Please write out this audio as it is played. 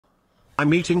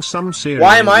I'm eating some cereal.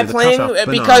 Why am I playing?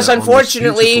 Because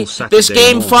unfortunately, this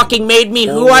game fucking made me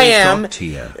who I am.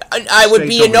 I would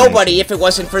be a nobody if it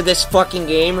wasn't for this fucking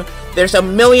game. There's a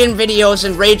million videos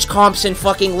and rage comps and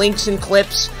fucking links and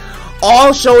clips,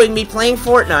 all showing me playing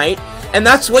Fortnite, and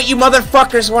that's what you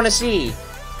motherfuckers want to see.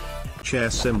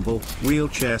 Chair symbol,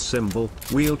 wheelchair symbol,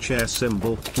 wheelchair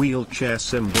symbol, wheelchair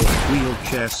symbol,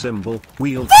 wheelchair symbol,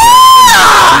 wheelchair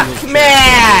symbol,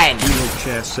 man!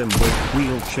 Wheelchair symbol,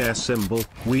 wheelchair symbol,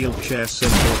 wheelchair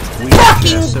symbol,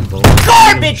 wheelchair symbol,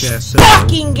 garbage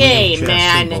fucking game,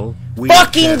 man!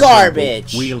 Fucking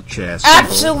garbage! Wheelchair symbol,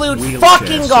 absolute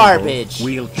fucking garbage!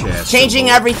 Wheelchair changing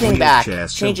everything back.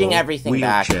 Changing everything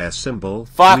back. Wheelchair symbol,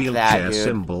 fuck that, dude.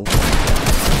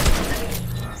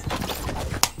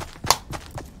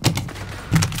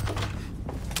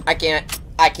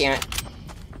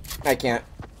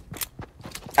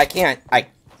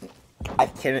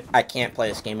 I can't play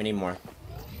this game anymore.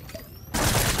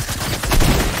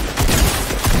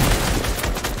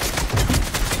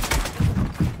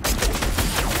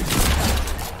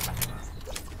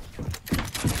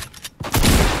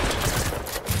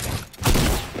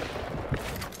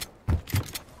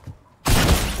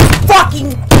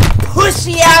 Fucking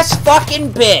pussy ass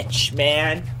fucking bitch,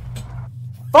 man.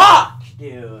 Fuck,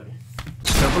 dude.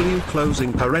 W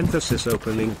closing parenthesis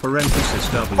opening parenthesis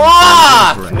W.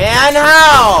 Fuck, man,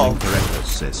 how?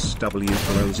 Parenthesis W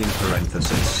closing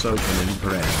parenthesis opening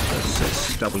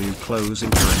parenthesis W closing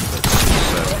parenthesis.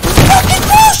 Fucking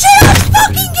bullshit!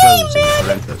 Fucking game, man.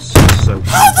 Parenthesis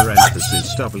opening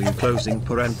parenthesis W closing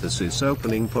parenthesis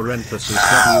opening parenthesis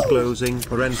W closing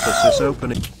parenthesis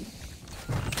opening.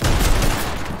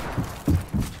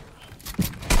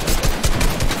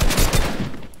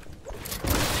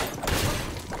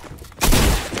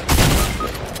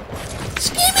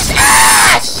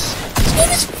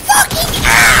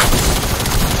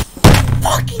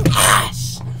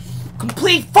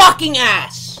 Complete fucking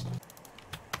ass!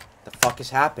 The fuck is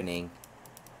happening?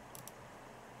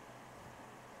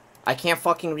 I can't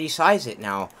fucking resize it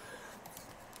now.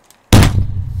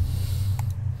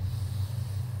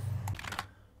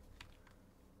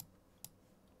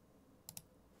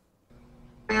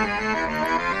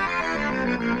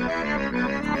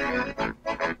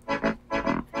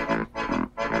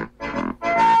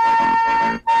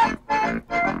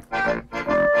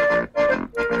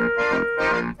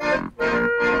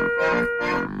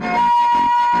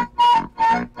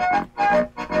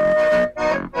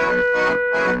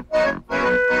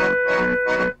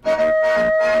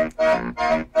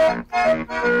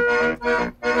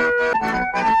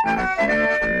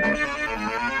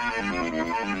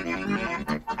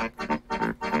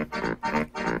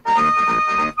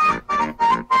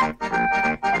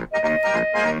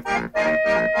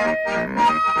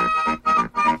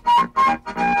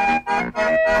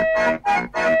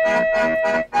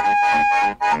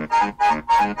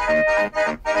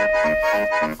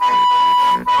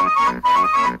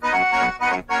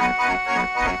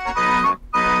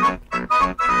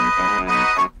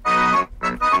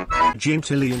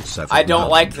 Gentillion 7. I don't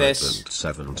like this.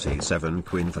 77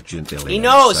 Queen for Gentillion. He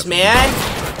knows, man.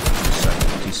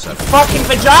 77. Fucking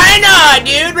vagina,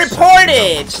 dude. Report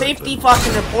it. Safety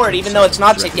fucking report. Even though it's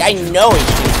not safety, I know he's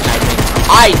stream sniping.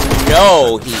 I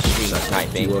know he's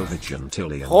stream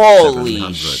sniping.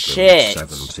 Holy shit.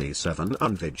 77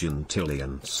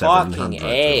 Unvigentillion. Fucking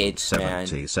AIDS, man.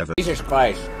 Jesus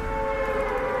Christ.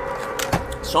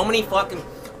 So many fucking.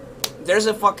 There's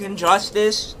a fucking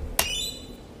justice.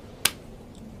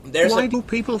 Why do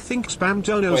people think spam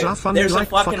donos are funny? There's like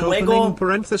a fucking fuck wiggle. Opening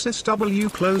parenthesis W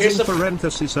closing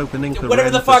parenthesis opening whatever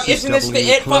the fuck, isn't this the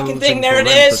it fucking thing? There it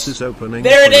is! Opening,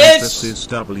 there it is!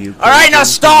 Alright, now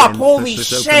stop! Holy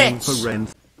shit! I'm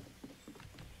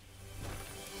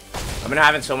gonna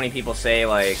have so many people say,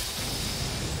 like,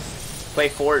 play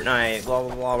Fortnite, blah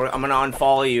blah blah. I'm gonna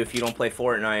unfollow you if you don't play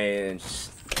Fortnite. And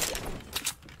just...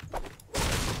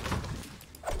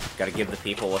 gotta give the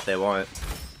people what they want.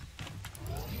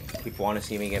 People want to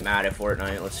see me get mad at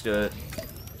Fortnite. Let's do it.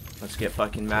 Let's get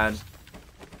fucking mad.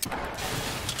 I'm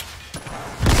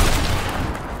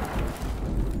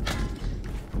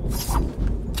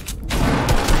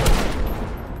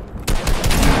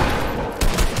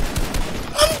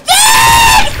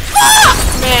dead! Fuck,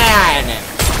 man!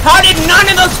 How did none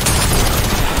of those...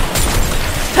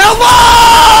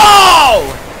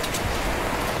 Hello!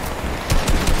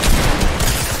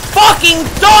 Fucking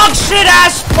dog shit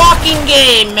ass fucking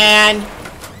game, man.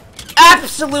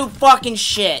 Absolute fucking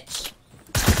shit.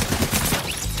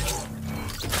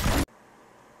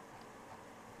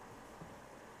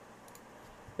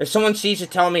 If someone sees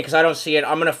it, tell me, because I don't see it.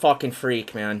 I'm gonna fucking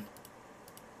freak, man.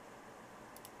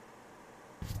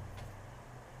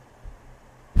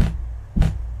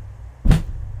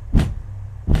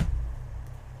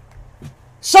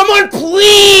 Someone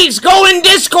please go in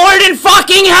Discord and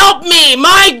fucking help me!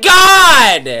 My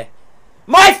God!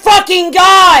 My fucking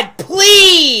God!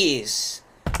 Please!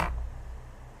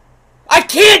 I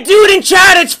can't do it in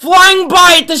chat, it's flying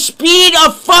by at the speed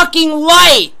of fucking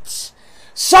light!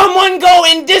 Someone go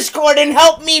in Discord and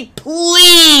help me,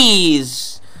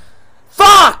 please!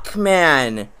 Fuck,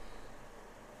 man!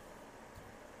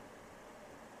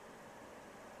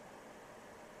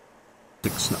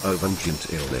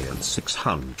 Novemgentillion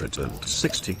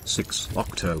 666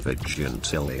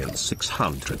 Octobergentillion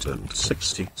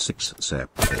 666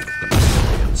 September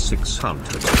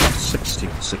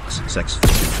 666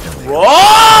 Sextillion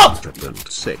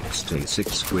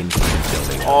 166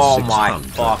 Quintillion. Oh my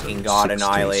fucking God,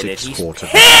 annihilated. He's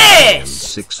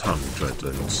pissed!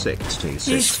 666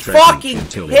 He's fucking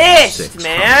pissed,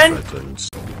 man!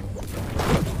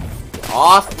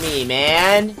 Off me,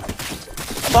 man!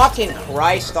 Fucking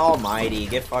Christ almighty,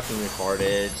 get fucking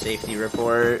recorded. Safety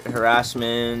report,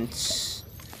 harassment.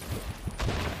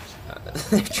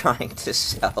 They're trying to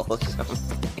sell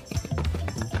something.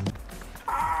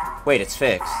 Wait, it's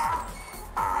fixed.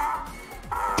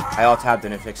 I alt-tabbed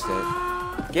and it fixed it.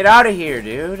 Get out of here,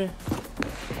 dude.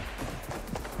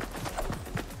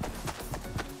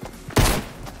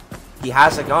 He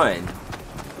has a gun.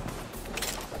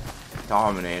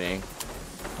 Dominating.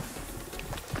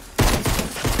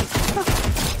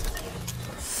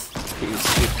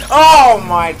 Oh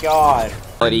my God!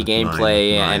 Quality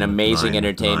gameplay and amazing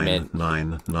entertainment.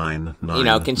 You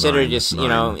know, consider just, you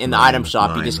know, in the item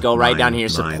shop, you just go right down here,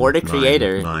 support a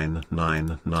creator.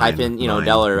 Type in, you know,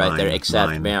 Dellor right there,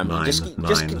 accept, bam. Just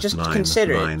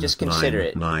consider it. Just consider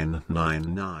it.